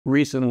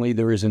Recently,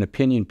 there was an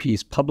opinion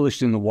piece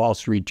published in the Wall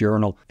Street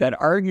Journal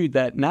that argued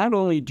that not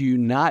only do you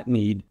not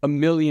need $1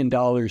 million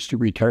to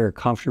retire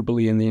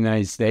comfortably in the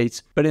United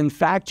States, but in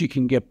fact, you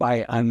can get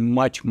by on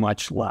much,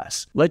 much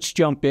less. Let's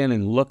jump in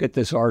and look at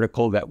this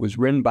article that was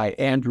written by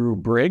Andrew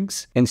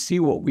Briggs and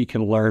see what we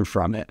can learn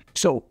from it.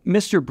 So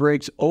Mr.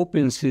 Briggs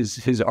opens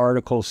his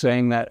article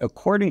saying that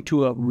according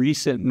to a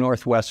recent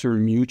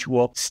Northwestern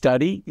Mutual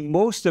study,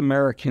 most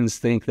Americans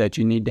think that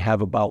you need to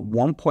have about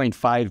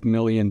 $1.5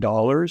 million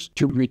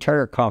to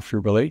retire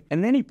comfortably.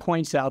 And then he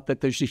points out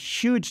that there's a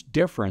huge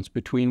difference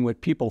between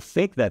what people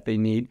think that they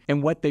need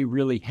and what they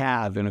really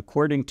have. And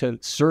according to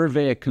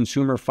Survey of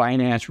Consumer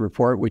Finance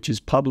report, which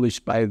is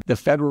published by the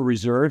Federal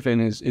Reserve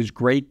and is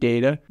great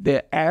data,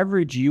 the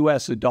average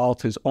U.S.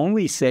 adult has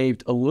only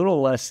saved a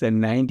little less than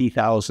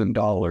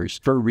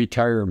 $90,000 for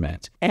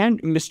retirement.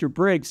 And Mr.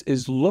 Briggs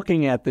is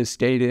looking at this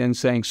data and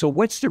saying, so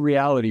what's the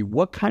reality?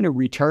 What kind of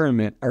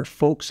retirement are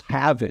folks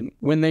having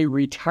when they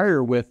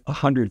retire with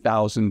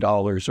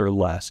 $100,000 or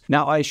less?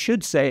 Now, I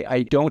should say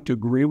I don't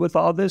agree with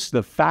all this.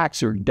 The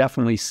facts are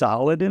definitely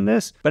solid in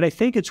this, but I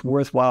think it's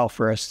worthwhile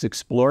for us to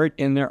explore it,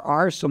 and there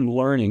are some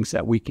learnings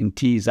that we can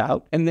tease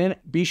out. And then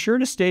be sure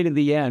to stay to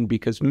the end,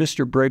 because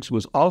Mr. Briggs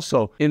was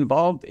also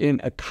involved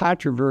in a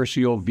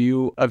controversial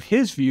view of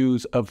his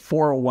views of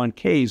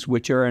 401ks,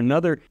 which are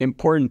another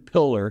important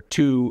pillar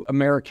to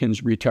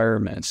Americans'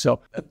 retirement.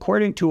 So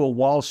according to a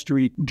Wall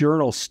Street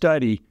Journal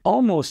study,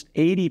 almost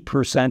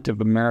 80% of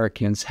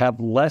Americans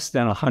have less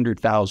than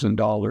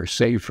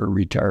 $100,000 saved for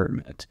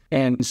retirement.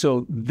 And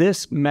so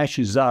this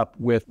meshes up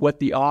with what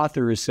the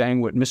author is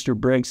saying, what Mr.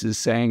 Briggs is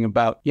saying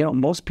about,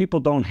 most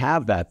people don't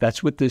have that.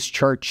 That's what this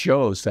chart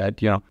shows,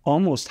 that,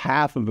 almost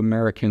half of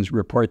Americans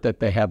report that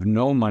they have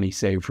no money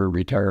saved for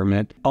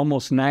retirement.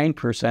 Almost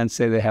 9%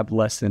 say they have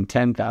less than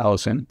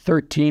 $10,000.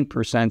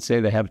 13% say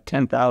they have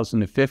 $10,000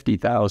 to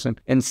 $50,000.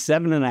 And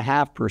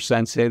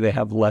 7.5% say they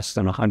have less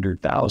than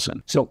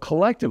 $100,000. So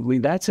collectively,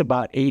 that's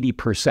about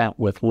 80%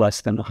 with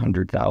less than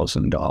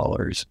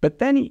 $100,000. But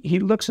then he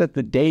looks at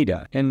the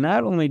data, and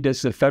not only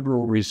does the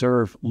Federal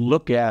Reserve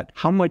look at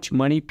how much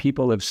money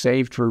people have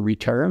saved for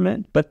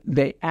retirement, but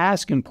they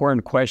ask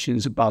important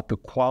questions about the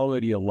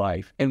quality of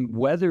life and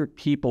whether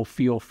people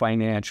feel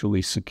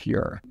financially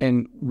secure.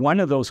 And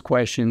one of those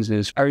questions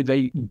is, are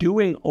they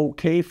doing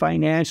okay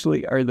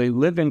financially? Are they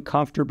living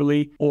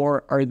comfortably?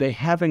 Or are they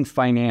having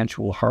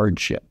financial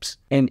hardships?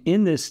 And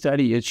in this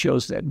study, it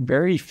shows that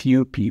very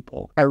few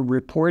people are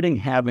reporting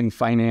having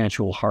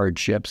financial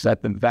hardships,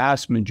 that the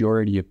vast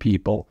majority of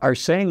people are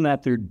saying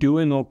that they're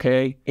doing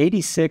okay.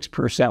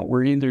 86%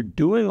 were either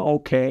doing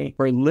okay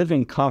or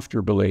living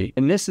comfortably.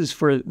 And this is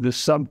for the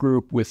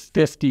subgroup with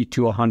 $50,000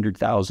 to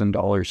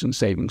 $100,000 in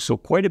savings. So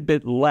quite a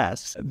bit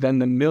less than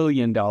the $1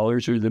 million or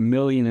the $1.5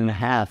 million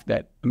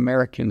that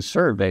Americans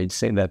surveyed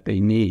say that they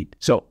need.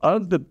 So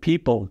of the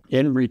people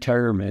in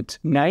retirement,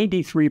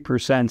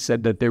 93%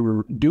 said that they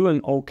were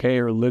doing okay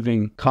or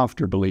living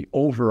comfortably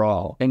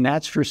overall. And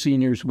that's for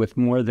seniors with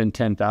more than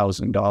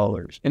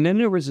 $10,000. And then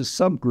there was a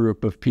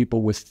subgroup of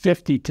people with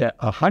 $50,000 to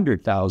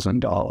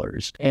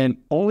 $100,000. And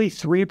only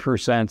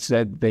 3%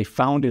 said they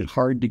found it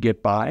hard to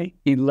get by.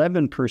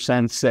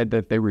 11% said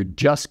that they were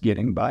just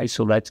getting by.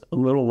 So that's a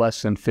little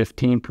less than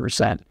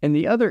 15%. And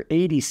the other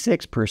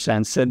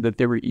 86% said that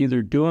they were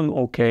either doing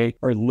okay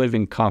or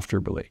living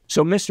comfortably.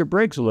 So Mr.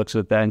 Briggs looks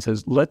at that and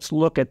says, let's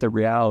look at the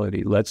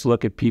reality. Let's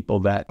look at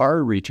people that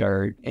are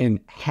retired and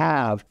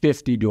have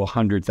 $50,000 to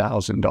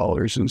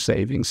 $100,000 in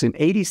savings. And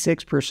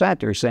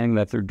 86% are saying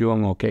that they're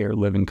doing okay or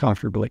living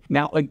comfortably.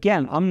 Now,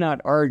 again, I'm not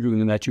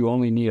arguing that you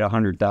only need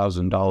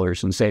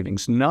 $100,000 in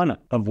savings. None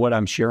of what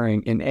I'm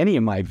sharing in any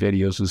of my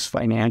videos is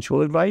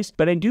financial advice,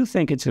 but I do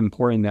think it's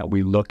important that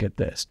we look at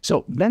this.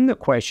 So then the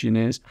question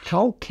is,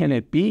 how can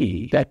it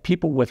be that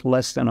people with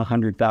less than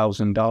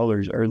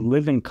 $100,000 are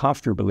living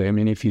comfortably? I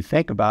mean, if you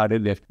think about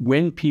it, if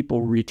when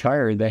people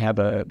retire, they have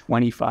a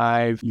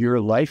 25-year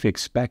life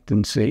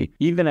expectancy,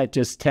 even at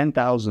just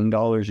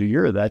 $10,000 a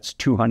year, that's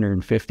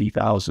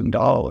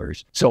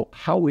 $250,000. So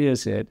how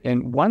is it?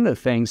 And one of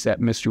the things that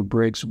Mr.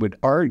 Briggs would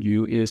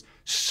argue is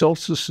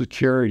Social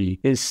Security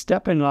is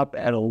stepping up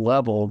at a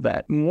level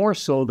that more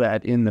so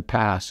that in the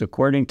past.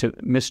 According to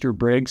Mr.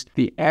 Briggs,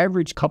 the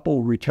average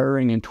couple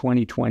retiring in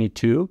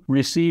 2022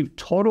 received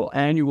total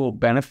annual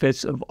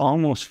benefits of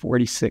almost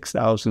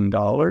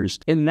 $46,000,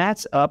 and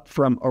that's up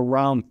from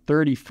around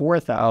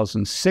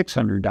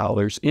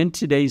 $34,600 in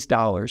today's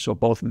dollars. So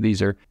both of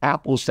these are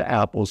apples to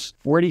apples.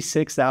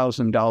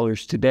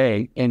 $46,000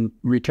 today and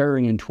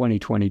retiring in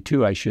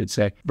 2022, I should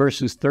say,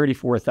 versus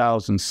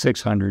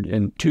 $34,600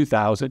 in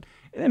 2000.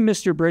 And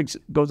Mr. Briggs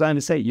goes on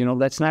to say,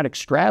 that's not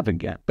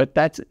extravagant, but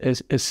that's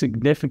a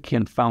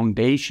significant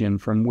foundation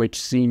from which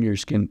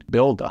seniors can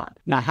build on.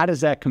 Now, how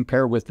does that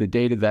compare with the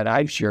data that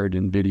I've shared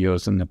in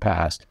videos in the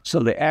past? So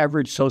the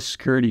average Social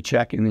Security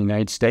check in the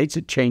United States,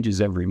 it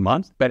changes every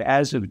month. But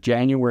as of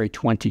January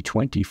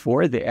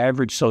 2024, the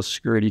average Social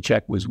Security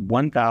check was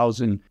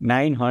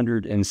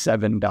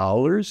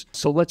 $1,907.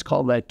 So let's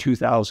call that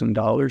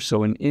 $2,000.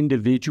 So an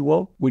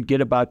individual would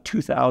get about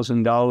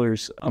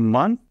 $2,000 a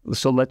month.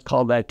 So let's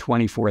call that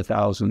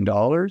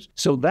 $24,000.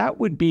 So that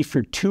would be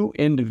for two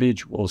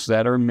individuals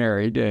that are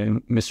married.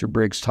 And Mr.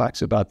 Briggs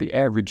talks about the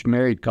average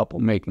married couple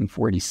making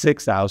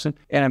 $46,000.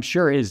 And I'm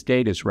sure his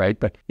data is right.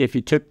 But if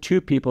you took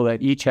two people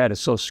that each had a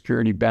Social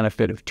Security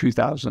benefit of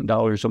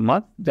 $2,000 a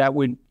month, that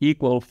would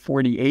equal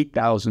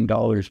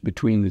 $48,000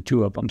 between the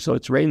two of them. So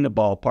it's right in the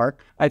ballpark.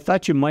 I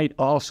thought you might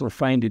also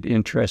find it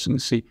interesting to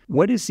see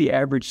what is the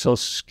average Social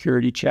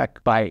Security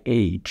check by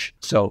age.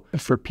 So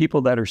for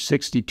people that are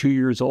 62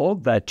 years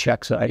old, that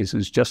check size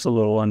is just a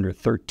little under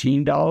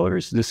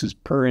 $13. This is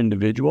per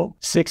individual.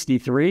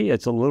 63,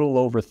 it's a little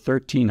over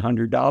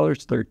 $1,300,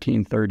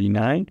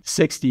 $1,339.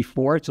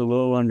 64, it's a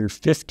little under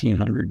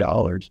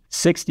 $1,500.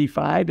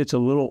 65, it's a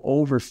little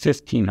over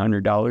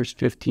 $1,500,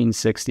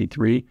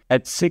 $1,563.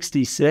 At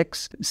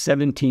 66,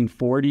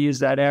 $1,740 is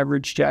that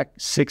average check.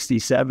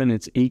 67,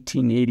 it's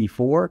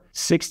 $1,884.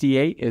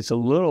 68, it's a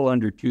little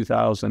under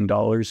 $2,000,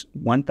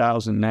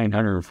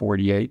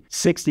 $1,948.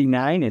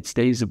 69, it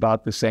stays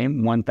about the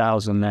same,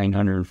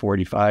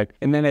 $1,945.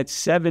 And then at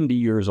 70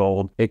 years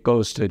old, it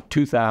goes to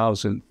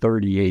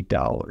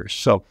 $2,038.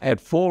 So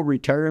at full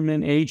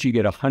retirement age, you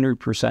get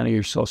 100% of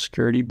your Social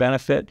Security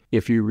benefit.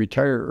 If you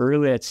retire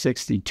early at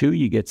 62,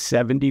 you get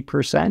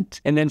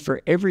 70%. And then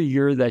for every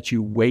year that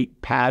you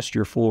wait past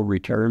your full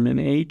retirement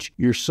age,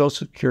 your Social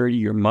Security,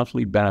 your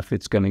monthly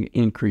benefit's going to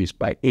increase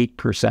by 8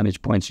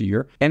 percentage points a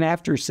year. And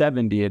after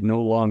 70, it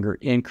no longer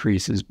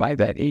increases by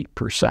that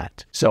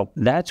 8%. So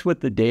that's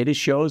what the data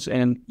shows.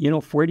 And,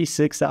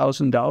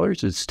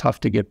 $46,000 is tough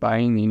to get by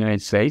in the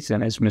United States.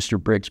 And as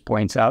Mr. Briggs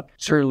points out,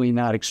 certainly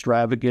not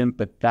extravagant,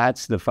 but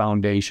that's the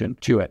foundation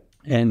to it.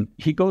 And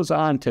he goes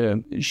on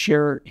to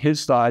share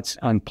his thoughts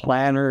on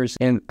planners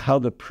and how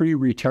the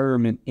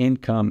pre-retirement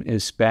income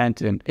is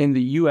spent. And in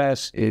the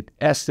U.S., it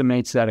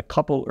estimates that a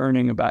couple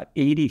earning about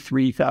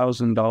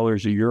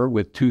 $83,000 a year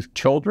with two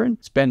children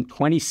spend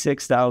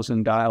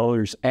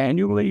 $26,000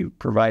 annually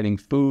providing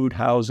food,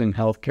 housing,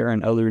 healthcare,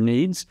 and other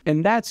needs.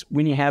 And that's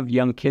when you have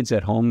young kids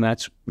at home,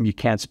 you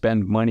can't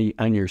spend money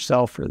on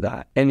yourself for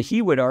that. And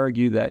he would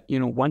argue that,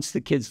 once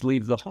the kids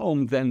leave the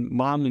home, then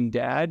mom and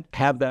dad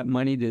have that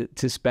money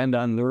to spend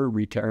on their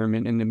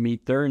retirement and to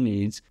meet their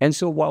needs. And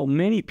so while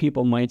many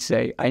people might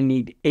say, I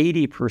need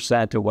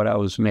 80% of what I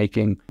was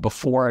making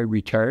before I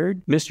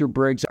retired, Mr.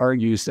 Briggs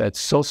argues that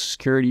Social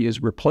Security is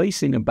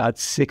replacing about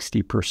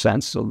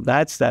 60%. So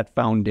that's that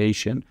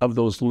foundation of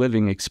those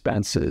living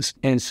expenses.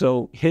 And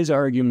so his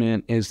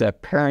argument is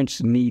that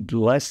parents need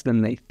less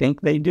than they think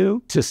they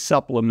do to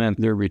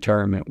supplement their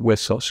retirement with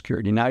Social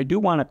Security. Now, I do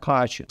want to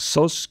caution,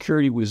 Social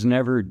Security was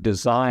never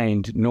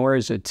designed, nor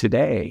is it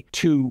today,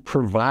 to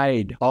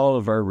provide all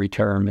of our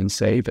retirement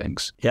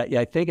savings. Yeah,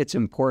 I think it's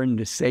important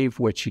to save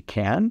what you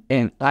can.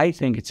 And I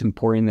think it's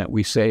important that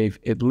we save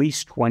at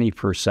least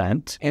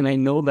 20%. And I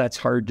know that's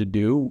hard to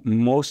do.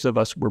 Most of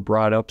us were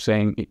brought up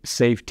saying,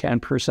 save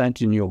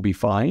 10% and you'll be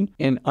fine.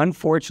 And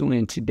unfortunately,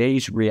 in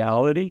today's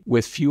reality,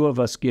 with few of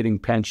us getting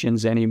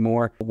pensions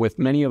anymore, with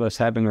many of us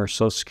having our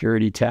Social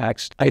Security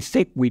taxed, I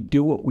think we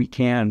do what we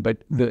can, but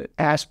the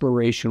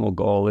aspirational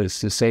goal is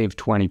to save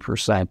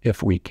 20%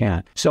 if we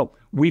can. So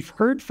we've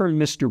heard from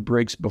Mr.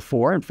 Briggs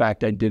before. In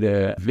fact, I did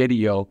a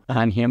video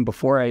on him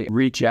before I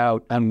reach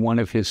out on one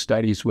of his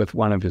studies with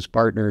one of his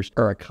partners,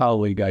 or a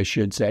colleague, I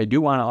should say. I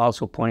do want to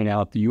also point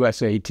out the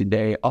USA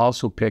Today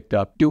also picked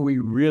up, do we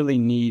really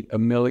need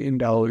 $1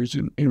 million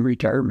in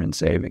retirement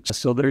savings?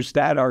 So there's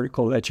that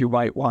article that you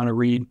might want to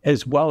read,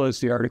 as well as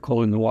the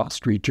article in the Wall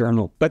Street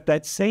Journal. But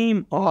that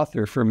same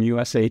author from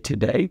USA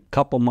Today, a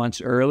couple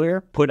months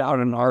earlier, put out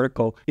an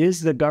article,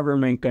 is the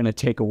government going to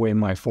take away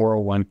my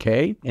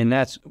 401k? And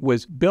that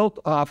was built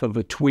off of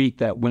a tweet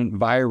that went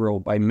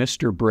viral by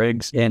Mr.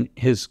 Briggs and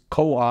his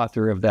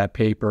co-author of that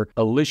paper,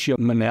 Alicia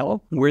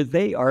Manel, where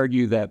they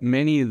argue that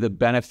many of the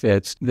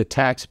benefits, the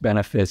tax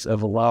benefits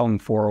of allowing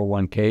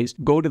 401ks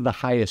go to the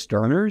highest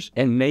earners.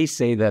 And they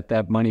say that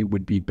that money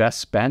would be best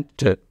spent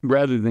to,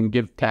 rather than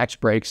give tax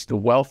breaks to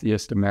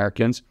wealthiest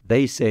Americans,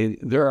 they say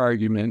their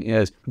argument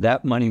is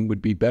that money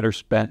would be better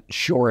spent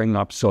shoring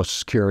up Social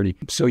Security.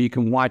 So you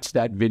can watch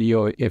that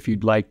video if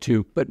you'd like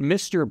to. But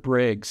Mr.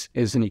 Briggs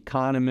is an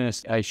economist,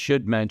 economist. I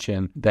should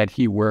mention that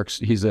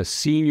he's a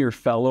senior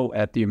fellow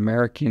at the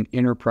American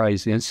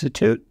Enterprise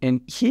Institute,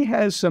 and he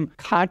has some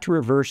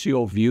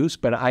controversial views,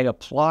 but I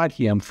applaud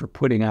him for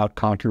putting out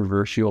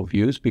controversial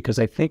views because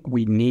I think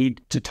we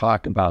need to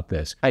talk about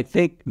this. I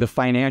think the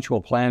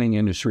financial planning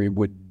industry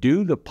would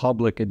do the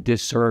public a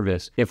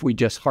disservice if we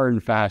just hard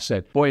and fast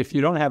said, boy, if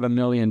you don't have $1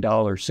 million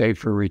saved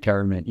for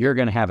retirement, you're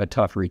going to have a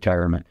tough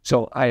retirement.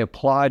 So I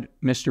applaud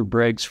Mr.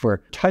 Briggs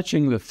for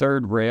touching the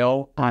third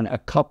rail on a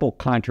couple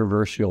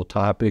controversial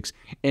topics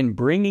and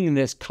bringing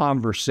this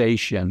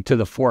conversation to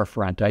the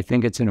forefront. I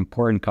think it's an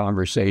important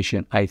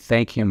conversation. I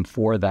thank him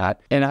for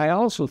that. And I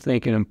also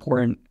think an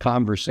important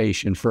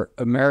conversation for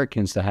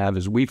Americans to have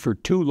is we for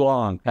too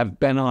long have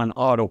been on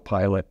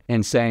autopilot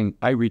and saying,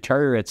 I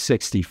retire at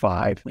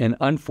 65. And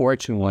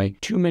unfortunately,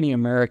 too many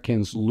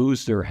Americans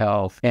lose their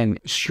health and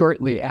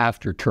shortly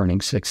after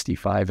turning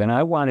 65. And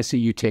I want to see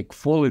you take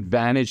full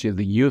advantage of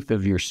the youth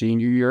of your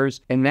senior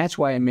years. And that's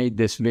why I made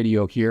this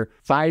video here,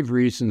 5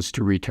 reasons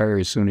to retire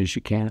as soon as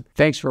you can.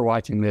 Thanks for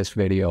watching this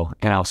video,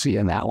 and I'll see you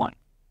in that one.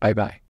 Bye-bye.